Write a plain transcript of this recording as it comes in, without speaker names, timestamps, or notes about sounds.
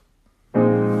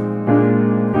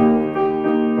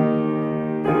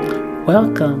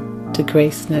Welcome to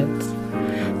Grace Notes,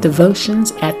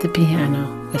 Devotions at the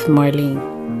Piano with Marlene.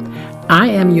 I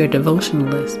am your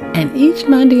devotionalist, and each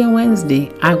Monday and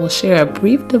Wednesday I will share a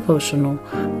brief devotional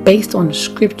based on the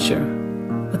scripture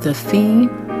with a theme,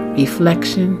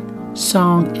 reflection,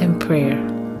 song, and prayer.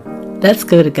 Let's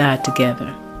go to God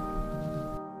together.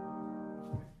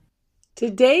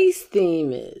 Today's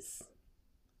theme is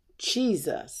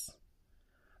Jesus.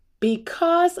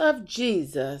 Because of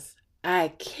Jesus, I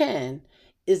Can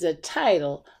is the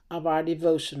title of our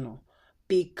devotional.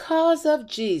 Because of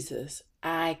Jesus,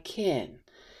 I can.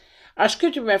 Our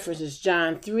scripture reference is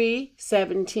John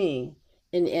 3:17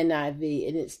 in the NIV,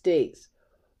 and it states,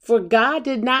 "For God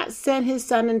did not send his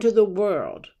Son into the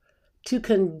world to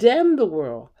condemn the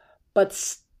world, but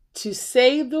to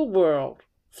save the world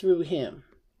through him."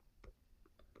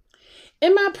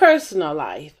 In my personal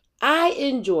life, I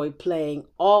enjoy playing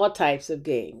all types of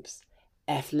games: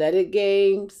 athletic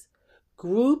games,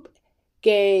 group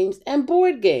games, and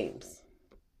board games.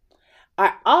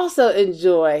 I also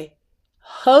enjoy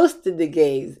hosting the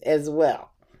games as well.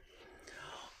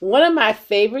 One of my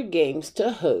favorite games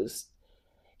to host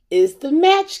is the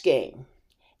match game.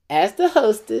 As the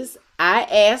hostess, I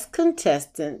ask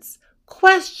contestants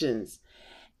questions,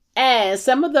 and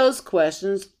some of those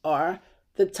questions are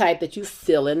the type that you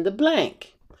fill in the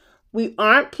blank. We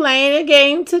aren't playing a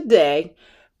game today,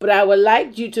 but I would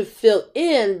like you to fill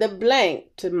in the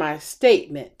blank to my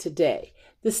statement today.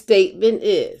 The statement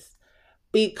is,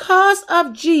 because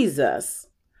of Jesus,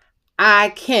 I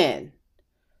can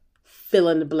fill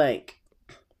in the blank.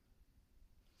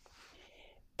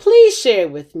 Please share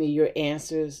with me your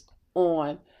answers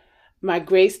on my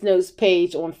Grace Notes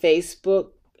page on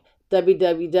Facebook,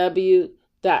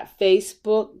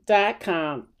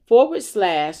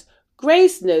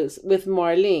 www.facebook.com/Grace Notes with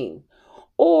Marlene.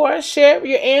 Or share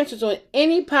your answers on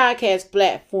any podcast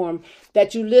platform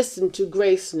that you listen to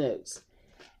Grace Notes,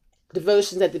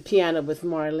 Devotions at the Piano with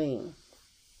Marlene.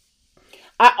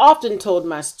 I often told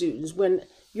my students, when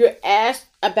you're asked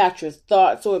about your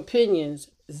thoughts or opinions,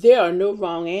 there are no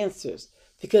wrong answers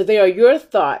because they are your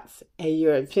thoughts and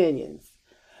your opinions.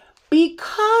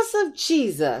 Because of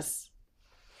Jesus,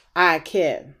 I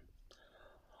can.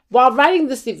 While writing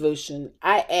this devotion,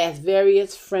 I asked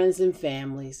various friends and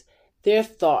families their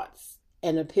thoughts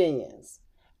and opinions.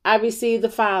 I received the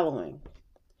following: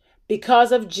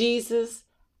 because of Jesus,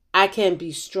 I can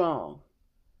be strong.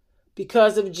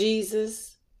 Because of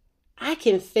Jesus, I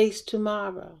can face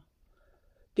tomorrow.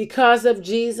 Because of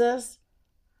Jesus,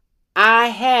 I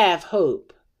have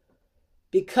hope.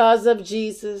 Because of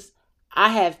Jesus, I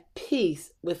have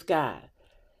peace with God.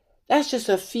 That's just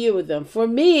a few of them. For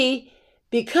me,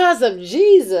 because of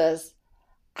Jesus,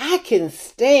 I can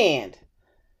stand.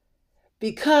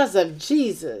 Because of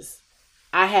Jesus,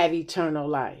 I have eternal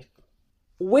life.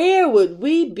 Where would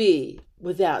we be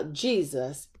without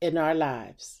Jesus in our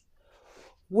lives?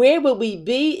 Where would we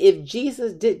be if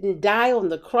Jesus didn't die on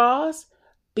the cross,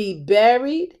 be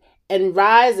buried, and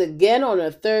rise again on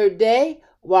the third day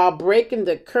while breaking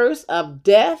the curse of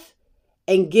death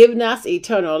and giving us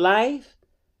eternal life?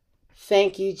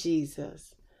 Thank you,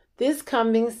 Jesus. This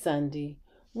coming Sunday,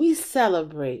 we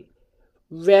celebrate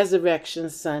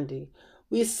Resurrection Sunday.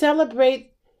 We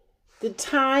celebrate the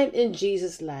time in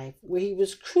Jesus' life where he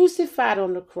was crucified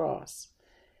on the cross,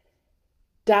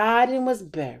 died and was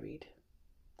buried,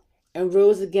 and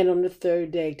rose again on the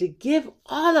third day to give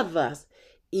all of us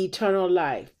eternal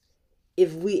life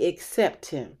if we accept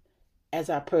him as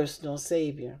our personal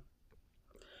Savior.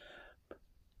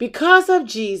 Because of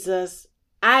Jesus,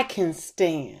 I can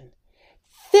stand,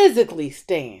 physically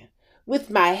stand, with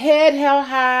my head held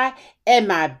high and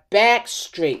my back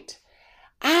straight.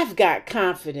 I've got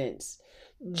confidence.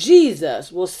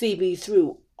 Jesus will see me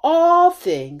through all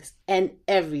things and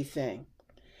everything.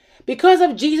 Because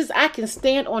of Jesus, I can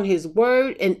stand on his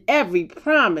word and every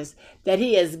promise that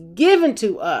he has given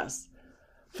to us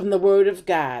from the word of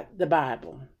God, the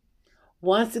Bible.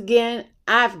 Once again,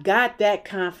 I've got that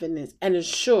confidence and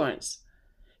assurance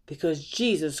because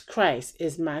Jesus Christ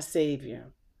is my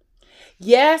Savior.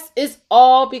 Yes, it's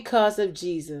all because of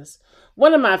Jesus.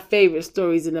 One of my favorite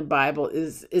stories in the Bible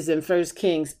is in 1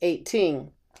 Kings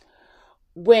 18,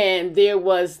 when there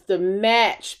was the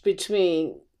match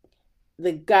between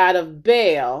the God of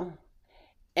Baal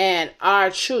and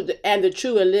the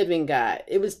true and living God.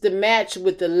 It was the match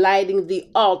with the lighting the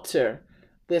altar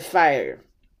with fire.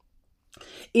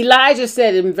 Elijah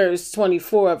said in verse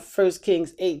 24 of 1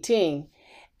 Kings 18,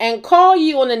 "And call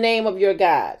you on the name of your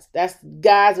gods," that's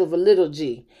gods with a little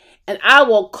g, "and I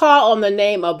will call on the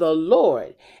name of the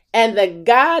Lord, and the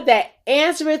God that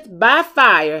answereth by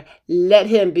fire, let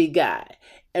him be God."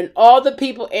 And all the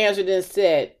people answered and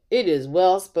said, "It is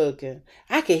well spoken."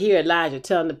 I could hear Elijah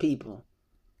telling the people,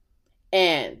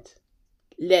 "And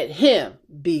let him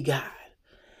be God."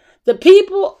 The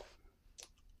people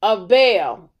of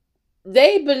Baal,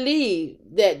 they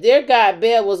believed that their God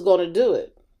Baal was going to do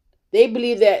it. They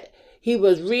believed that he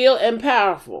was real and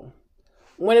powerful.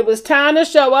 When it was time to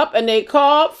show up and they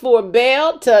called for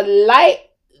Baal to light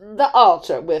the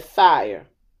altar with fire,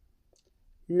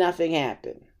 nothing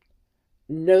happened.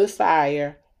 No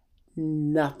fire,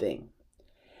 nothing.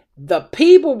 The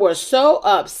people were so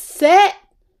upset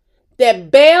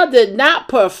that Baal did not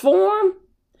perform.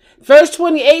 Verse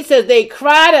 28 says, they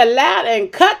cried aloud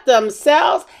and cut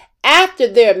themselves after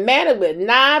their manner with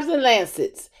knives and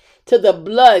lancets, till the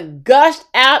blood gushed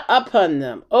out upon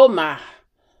them. Oh my.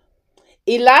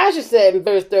 Elijah said in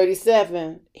verse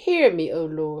 37, "Hear me, O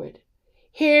Lord.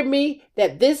 Hear me,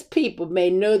 that this people may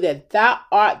know that thou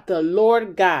art the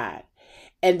Lord God,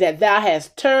 and that thou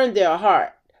hast turned their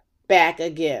heart back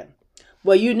again."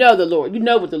 Well, you know the Lord. You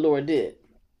know what the Lord did.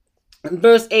 In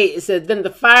verse 8, it says, "Then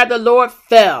the fire of the Lord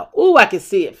fell." Ooh, I can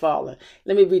see it falling.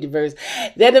 Let me read the verse.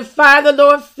 "Then the fire of the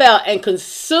Lord fell and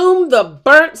consumed the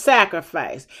burnt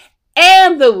sacrifice,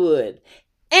 and the wood,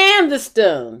 and the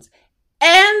stones,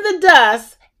 and the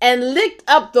dust, and licked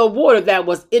up the water that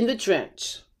was in the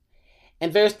trench."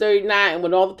 And verse 39, "And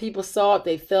when all the people saw it,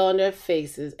 they fell on their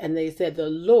faces, and they said, The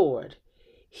Lord,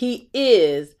 he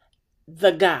is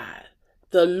the God.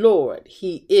 The Lord,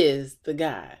 he is the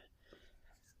God."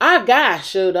 Our God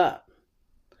showed up.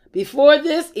 Before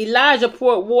this, Elijah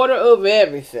poured water over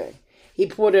everything. He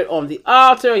poured it on the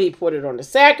altar. He poured it on the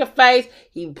sacrifice.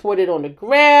 He poured it on the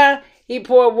ground. He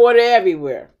poured water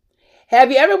everywhere.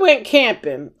 Have you ever went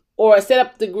camping or set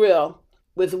up the grill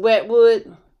with wet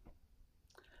wood?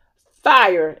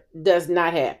 Fire does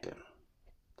not happen.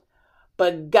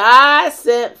 But God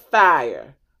sent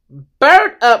fire,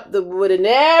 burnt up the wood and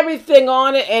everything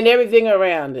on it and everything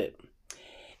around it.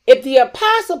 If the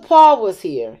Apostle Paul was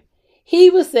here, he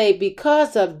would say,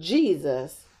 because of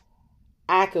Jesus,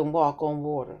 I can walk on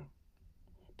water.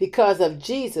 Because of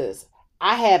Jesus,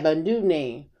 I have a new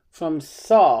name from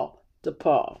Saul to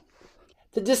Paul.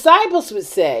 The disciples would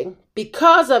say,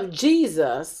 because of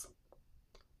Jesus,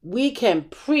 we can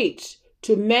preach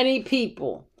to many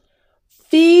people,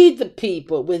 feed the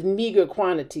people with meager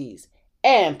quantities,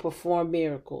 and perform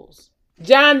miracles.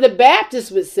 John the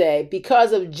Baptist would say,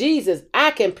 because of Jesus,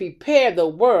 I can prepare the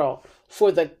world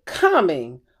for the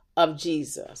coming of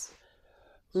Jesus.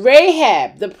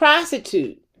 Rahab, the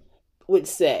prostitute, would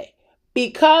say,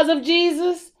 because of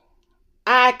Jesus,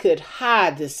 I could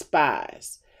hide the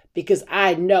spies, because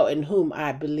I know in whom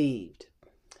I believed.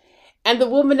 And the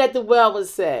woman at the well would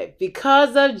say,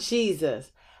 because of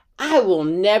Jesus, I will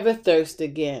never thirst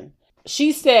again.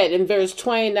 She said in verse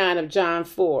 29 of John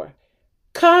 4,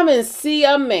 "Come and see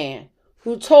a man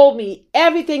who told me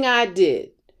everything I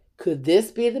did. Could this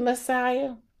be the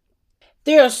Messiah?"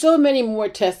 There are so many more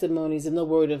testimonies in the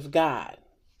Word of God.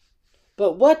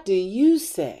 But what do you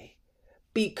say?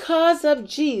 Because of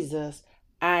Jesus,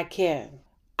 I can.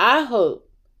 I hope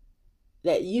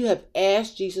that you have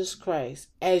asked Jesus Christ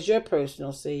as your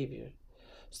personal Savior,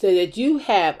 so that you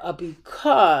have a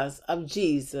because of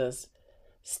Jesus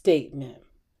statement.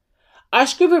 Our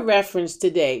scripture reference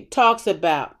today talks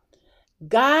about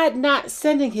God not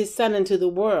sending his Son into the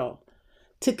world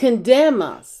to condemn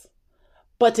us,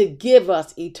 but to give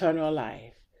us eternal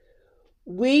life.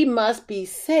 We must be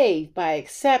saved by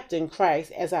accepting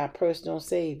Christ as our personal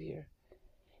Savior.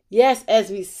 Yes,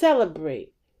 as we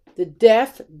celebrate the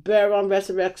death, burial, and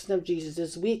resurrection of Jesus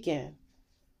this weekend,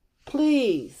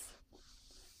 please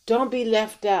don't be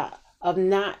left out of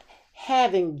not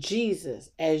having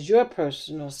Jesus as your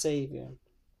personal Savior.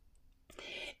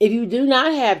 If you do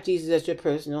not have Jesus as your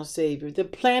personal Savior, the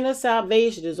plan of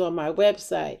salvation is on my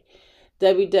website,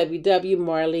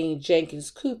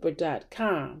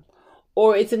 www.marlenejenkinscooper.com,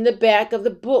 or it's in the back of the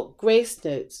book, Grace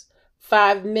Notes,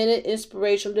 5-minute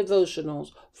inspirational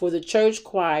devotionals for the church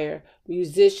choir,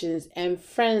 musicians, and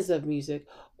friends of music,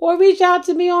 or reach out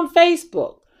to me on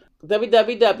Facebook,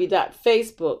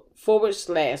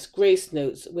 www.facebook.com/Grace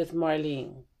Notes with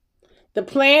Marlene. The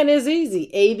plan is easy.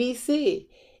 ABC.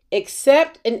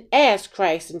 Accept and ask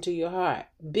Christ into your heart.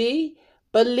 B.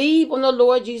 Believe on the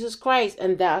Lord Jesus Christ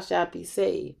and thou shalt be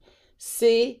saved.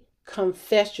 C.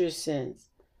 Confess your sins.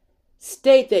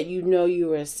 State that you know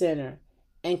you are a sinner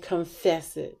and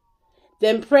confess it.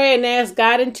 Then pray and ask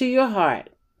God into your heart.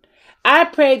 I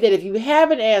pray that if you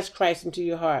haven't asked Christ into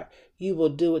your heart, you will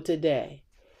do it today.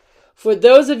 For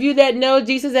those of you that know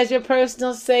Jesus as your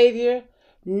personal Savior,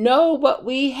 know what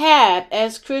we have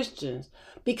as Christians.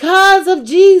 Because of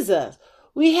Jesus,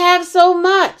 We have so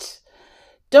much.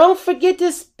 Don't forget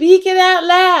to speak it out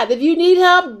loud. If you need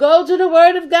help, go to the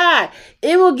Word of God.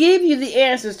 It will give you the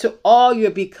answers to all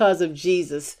your because of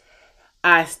Jesus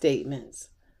I statements.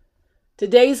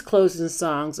 Today's closing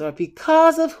songs are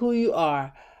Because of Who You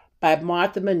Are by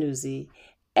Martha Manuzzi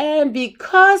and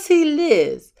Because He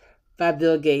Lives by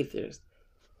Bill Gaithers.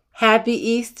 Happy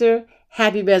Easter,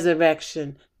 happy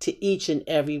resurrection to each and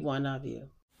every one of you.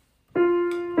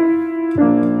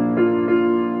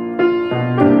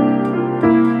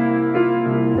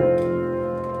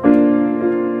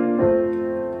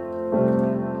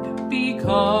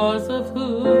 Because of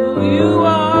who you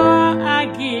are, I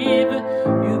give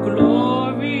you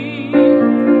glory.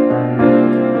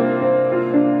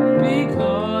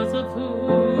 Because of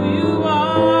who you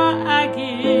are, I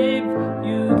give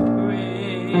you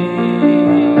praise.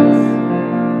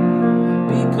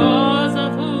 Because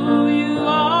of who you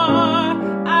are,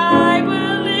 I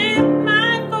will lift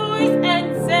my voice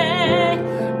and say,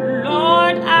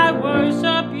 Lord, I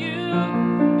worship you.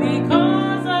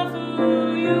 Because of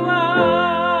who you are,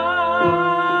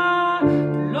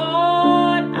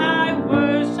 Lord, I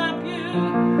worship you.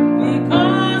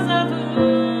 Because of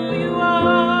who you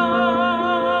are,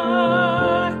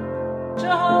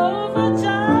 Jehovah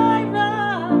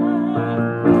Jireh,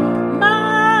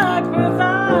 my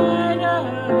provider,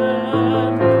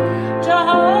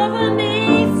 Jehovah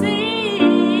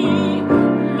Nissi,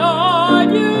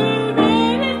 Lord, you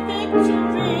reign in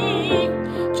victory,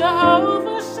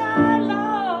 Jehovah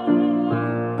Shalom,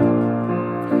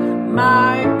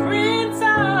 my Prince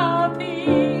of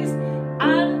Peace,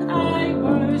 and I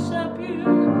worship you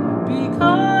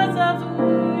because of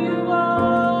who you are.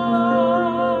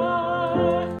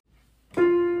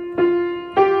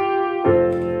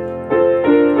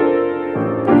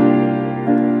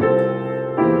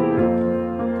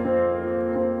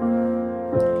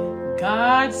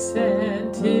 God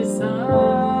sent his son.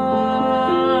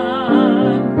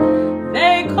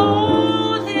 They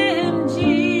called him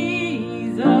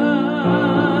Jesus.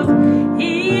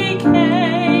 He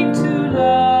came to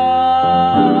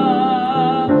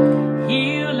love,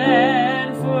 heal,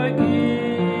 and forgive.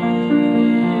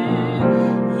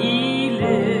 He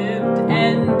lived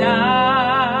and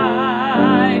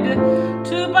died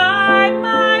to buy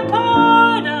my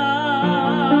pardon.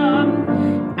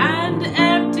 An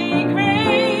empty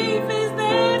grave is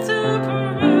there to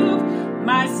prove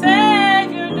my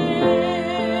Savior lives.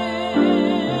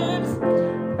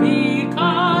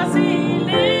 Because He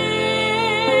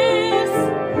lives,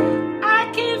 I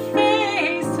can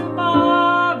face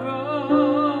tomorrow.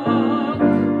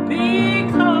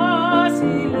 Because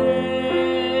He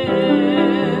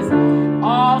lives,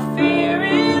 all fear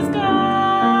is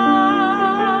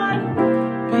gone.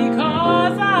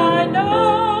 Because I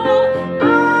know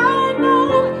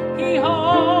He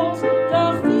holds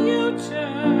the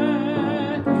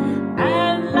future,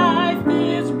 and life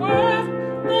is worth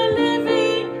the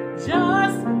living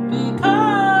just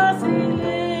because He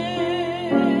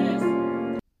lives.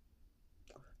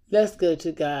 Let's go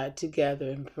to God together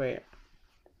in prayer.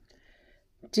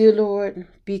 Dear Lord,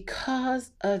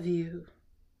 because of you,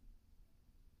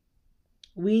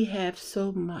 we have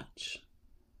so much.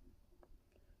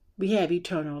 We have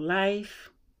eternal life.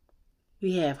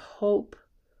 We have hope.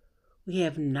 We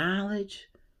have knowledge.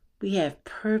 We have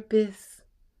purpose.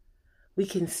 We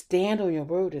can stand on your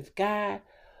word of God.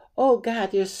 Oh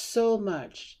God, there's so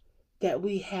much that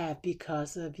we have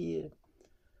because of you.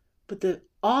 But the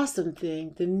awesome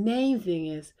thing, the main thing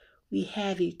is we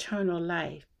have eternal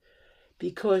life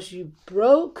because you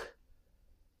broke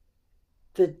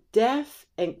the death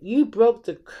and you broke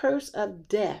the curse of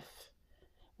death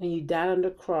when you died on the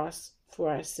cross for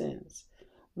our sins.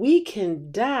 We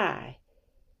can die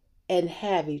and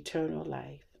have eternal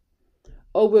life.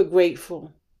 Oh, we're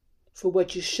grateful for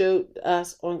what you showed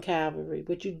us on Calvary,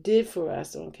 what you did for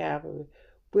us on Calvary.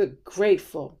 We're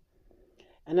grateful.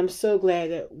 And I'm so glad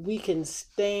that we can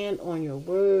stand on your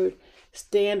word,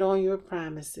 stand on your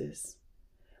promises.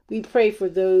 We pray for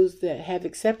those that have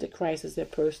accepted Christ as their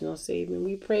personal Savior. And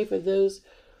we pray for those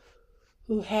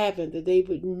who haven't, that they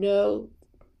would know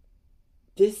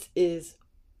this is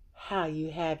how you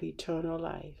have eternal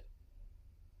life,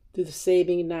 through the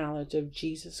saving knowledge of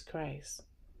Jesus Christ.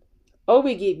 Oh,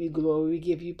 we give you glory, we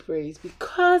give you praise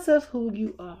because of who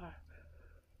you are.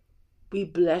 We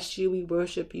bless you, we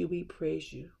worship you, we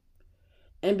praise you.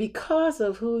 And because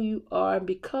of who you are, and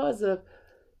because of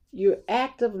your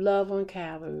act of love on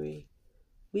Calvary,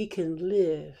 we can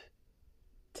live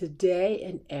today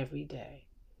and every day.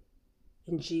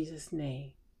 In Jesus'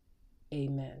 name,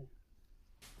 amen.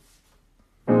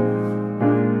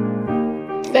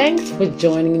 thanks for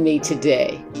joining me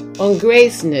today on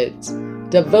Grace Notes,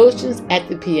 Devotions at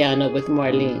the Piano with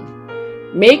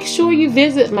Marlene. Make sure you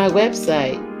visit my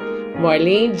website,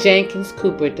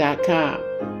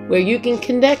 MarleneJenkinsCooper.com, where you can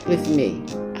connect with me.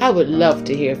 I would love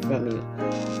to hear from you.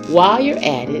 While you're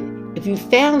at it, if you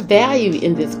found value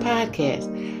in this podcast,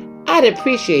 I'd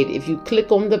appreciate it if you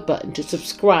click on the button to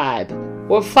subscribe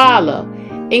or follow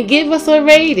and give us a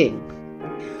rating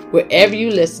wherever you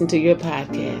listen to your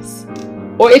podcasts.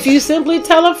 Or if you simply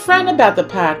tell a friend about the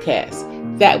podcast,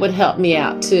 that would help me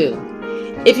out too.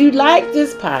 If you like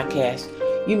this podcast,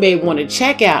 you may want to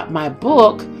check out my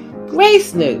book,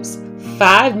 Grace Notes,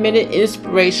 5-minute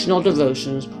inspirational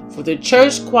devotions for the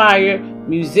church choir,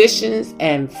 musicians,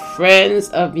 and friends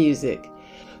of music.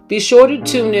 Be sure to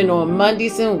tune in on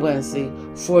Mondays and Wednesdays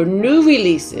for new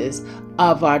releases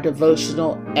of our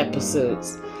devotional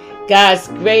episodes. God's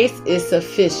grace is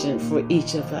sufficient for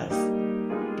each of us.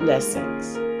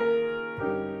 Blessings.